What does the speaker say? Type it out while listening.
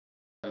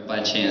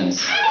by chance.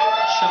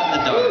 Shot in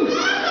the dark.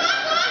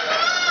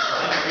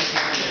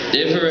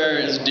 Dave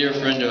Herrera is a dear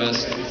friend of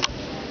us,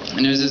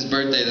 and it was his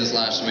birthday this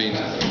last week.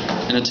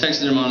 And I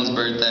texted him on his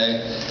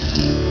birthday,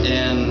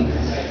 and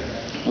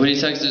what he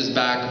texted us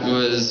back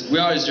was, we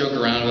always joke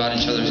around about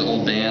each other's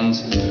old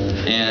bands,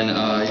 and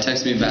he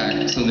texted me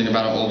back something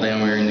about an old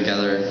band we were in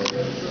together,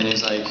 and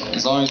he's like,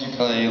 as long as you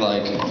play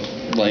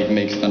like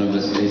makes fun of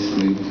us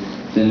basically,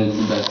 then it's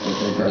the best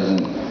birthday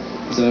present.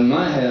 So in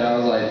my head I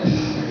was like,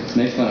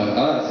 make fun of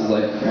us. I was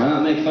like, why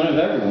not make fun of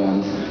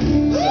everyone?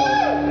 So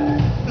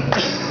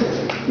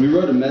we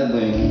wrote a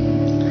medley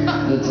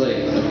that's like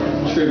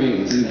a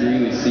tribute to the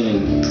Greeley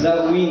scene,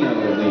 that we know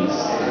at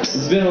least.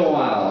 It's been a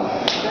while.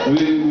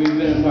 We've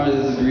been a part of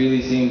this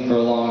Greeley scene for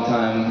a long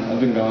time. I've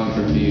been gone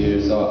for a few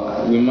years,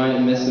 so we might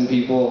miss some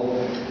people.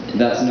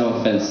 That's no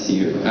offense to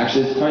you.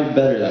 Actually, it's probably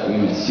better that we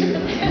miss you.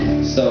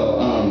 So,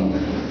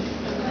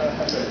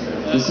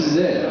 this is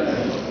it.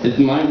 It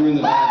might ruin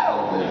the vibe a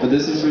little bit, but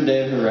this is for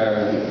Dave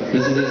Herrera.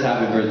 This is his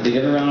happy birthday.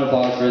 Give a round of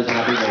applause for his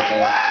happy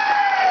birthday.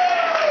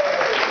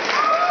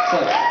 So,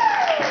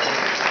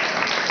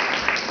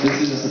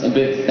 this is a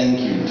big thank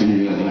you to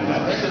Greeley.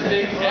 It's a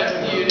big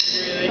F you to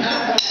Greeley.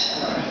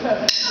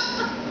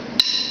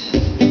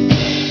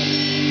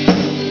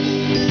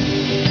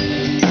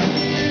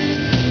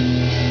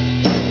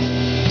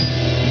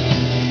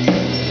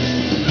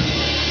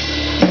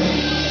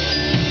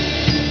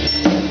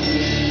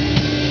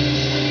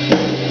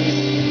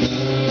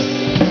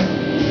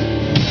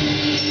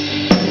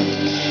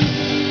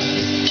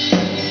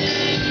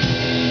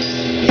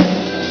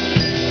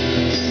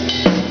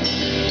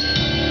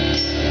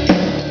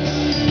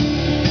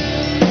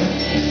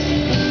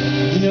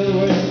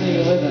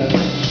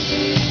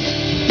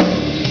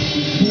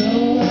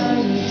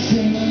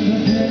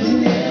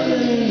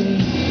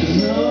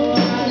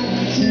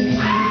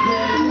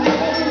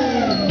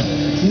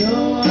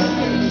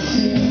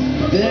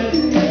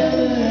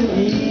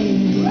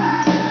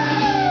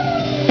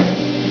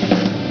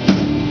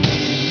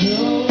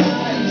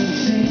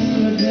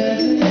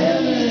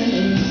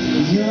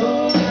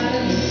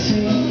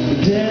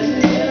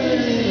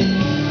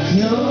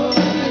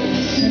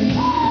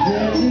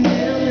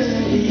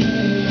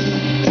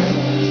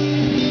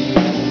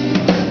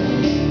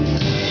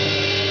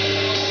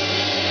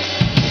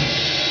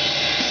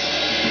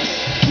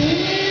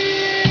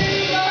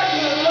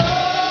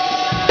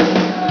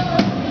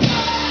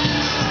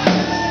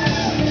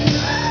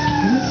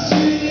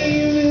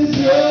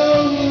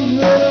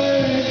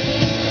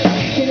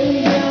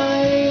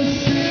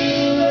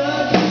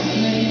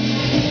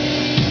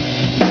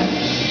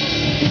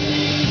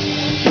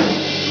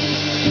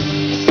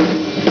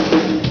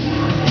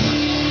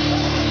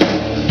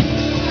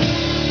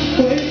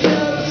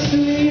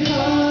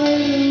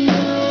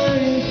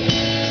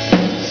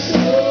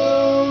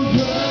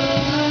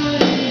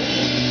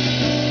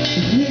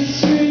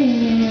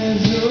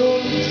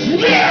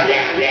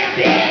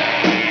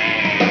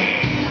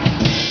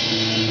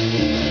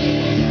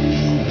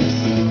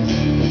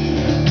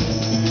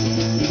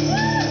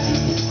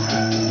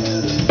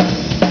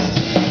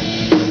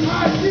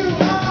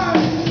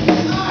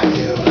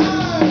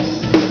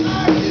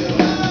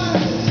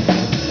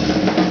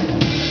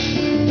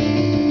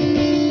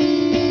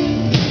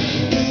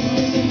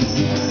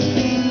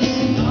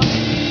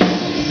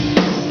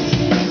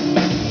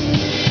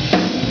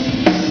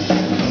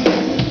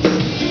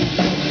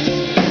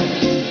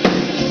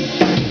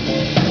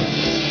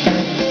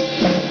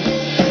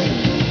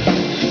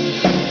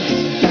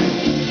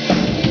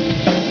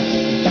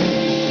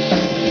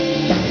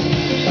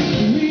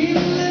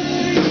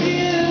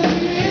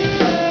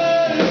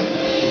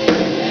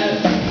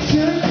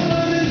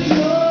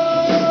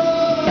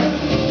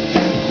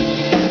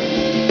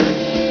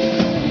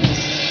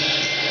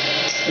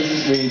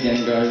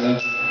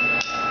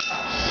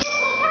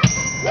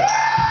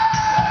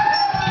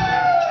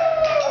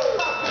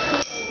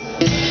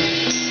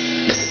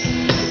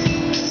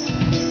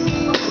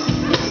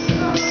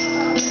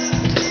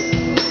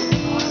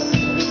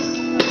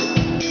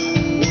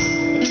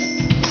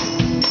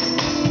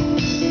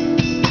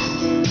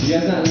 You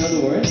guys not know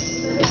the words?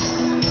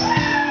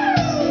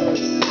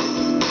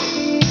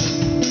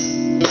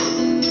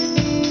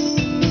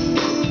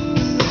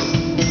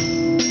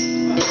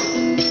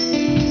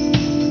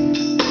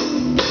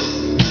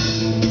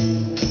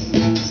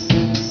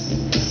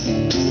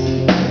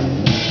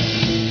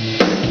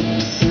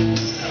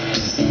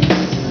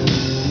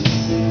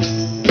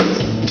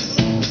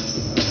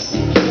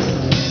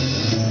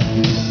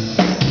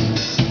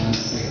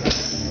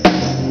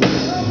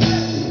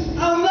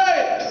 I'm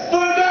late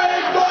for a very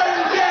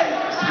important day.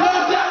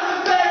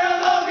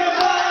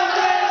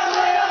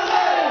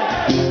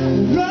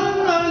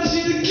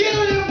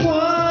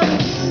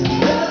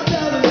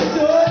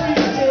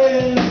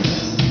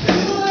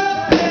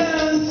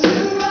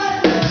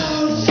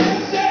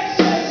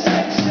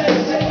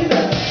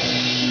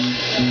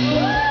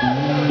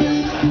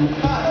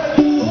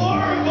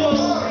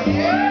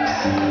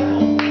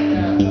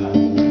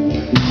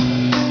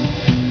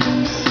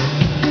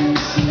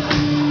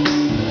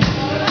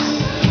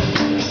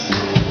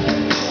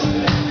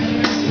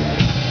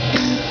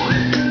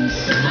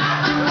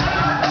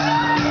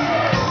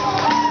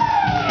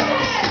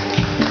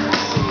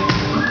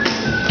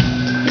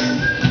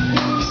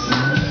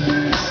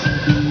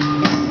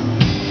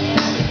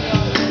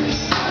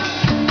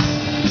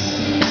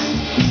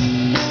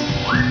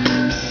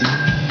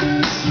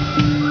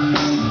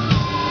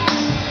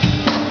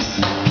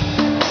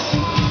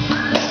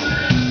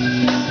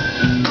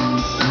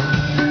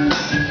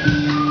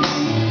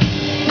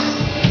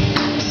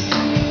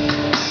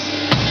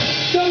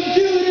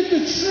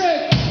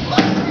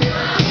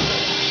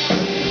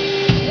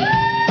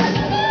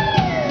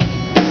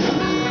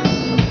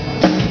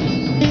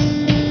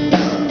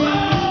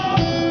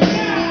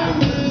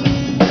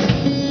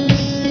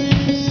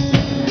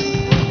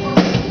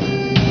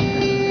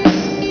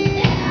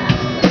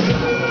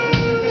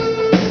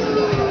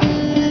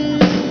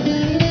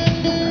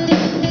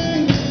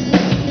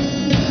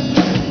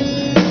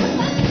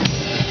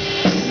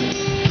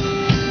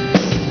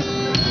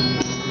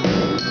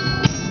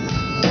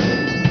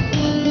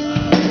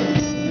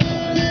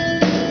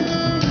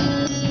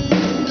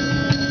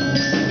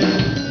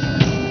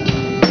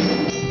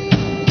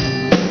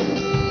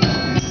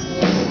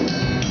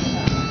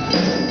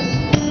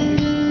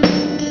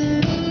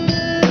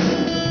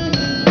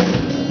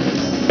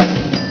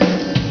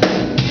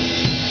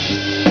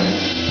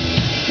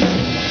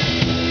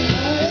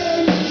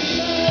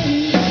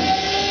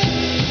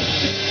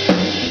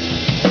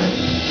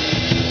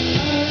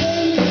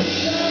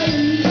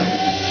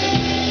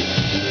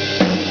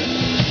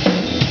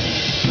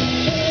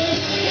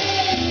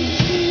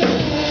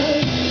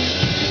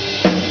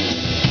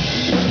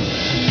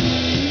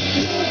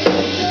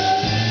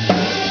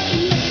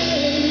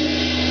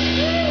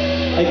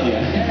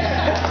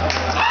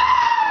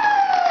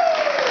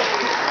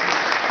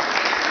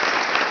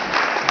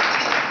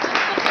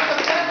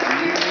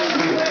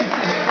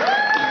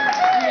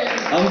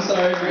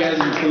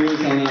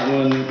 fingers on that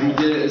one. We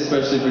did it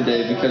especially for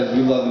Dave because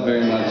we love him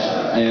very much,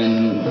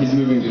 and he's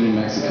moving to New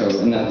Mexico,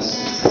 and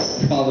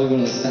that's probably one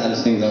of the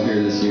saddest things I'll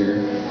hear this year.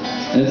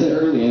 And it's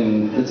early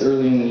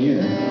in the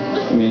year.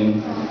 I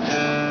mean,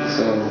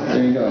 so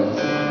there you go.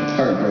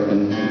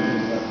 Heartbroken.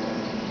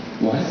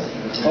 What?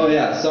 Oh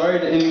yeah. Sorry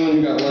to anyone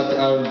who got left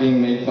out of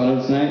being made fun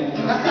of tonight.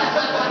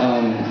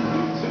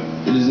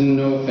 It is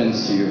no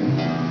offense to you.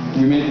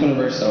 We made fun of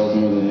ourselves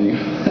more than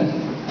anyone.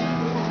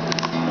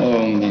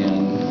 Oh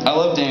man. I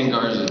love Dan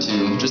Garza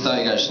too. Just thought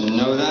you guys should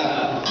know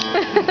that.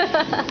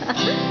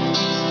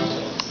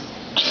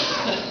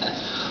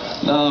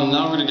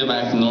 Now we're gonna get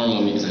back to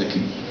normal music.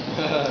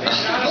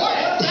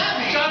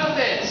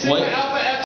 Jonathan, What?